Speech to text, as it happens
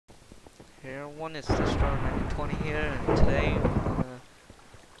Hey everyone, it's the Star 920 here, and today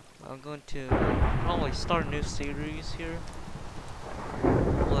I'm going to probably start a new series here.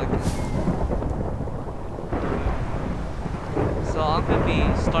 Like, so I'm gonna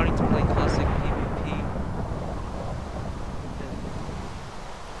be starting to play classic PvP.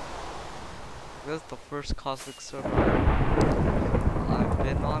 This is the first classic server I've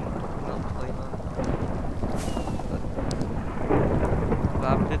been on, not played on, but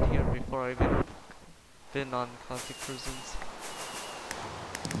I've been here before I've even been on classic prisons.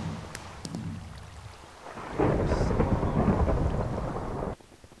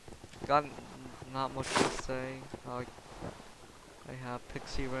 Got not much to say. I have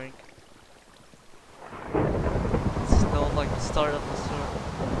Pixie rank. It's still like the start of the server.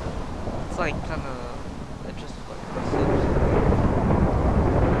 It's like kinda. It just like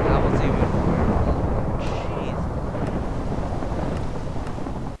I was even aware. Jeez.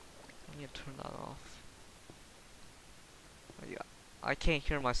 I need to turn that off. Yeah, I can't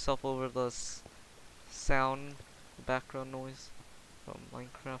hear myself over the sound, background noise from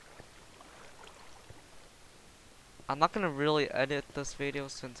Minecraft. I'm not gonna really edit this video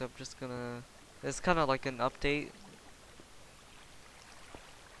since I'm just gonna. It's kind of like an update.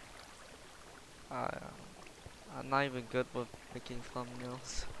 Uh, I'm not even good with making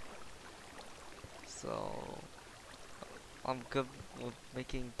thumbnails, so I'm good with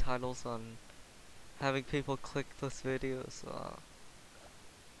making titles on having people click this video.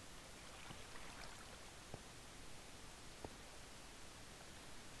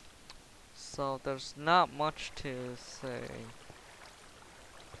 So there's not much to say.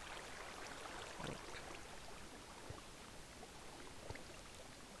 Like,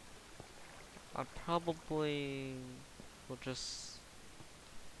 I probably will just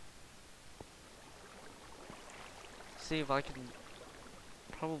see if I can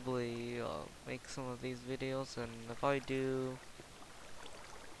probably make some of these videos, and if I do,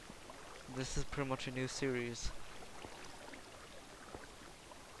 this is pretty much a new series.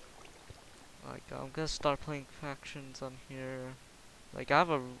 Like, I'm gonna start playing factions on here. Like, I have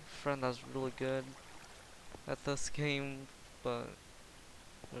a friend that's really good at this game, but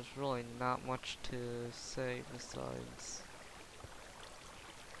there's really not much to say besides.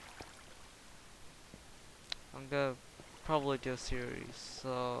 I'm gonna probably do a series,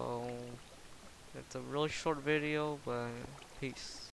 so it's a really short video, but peace.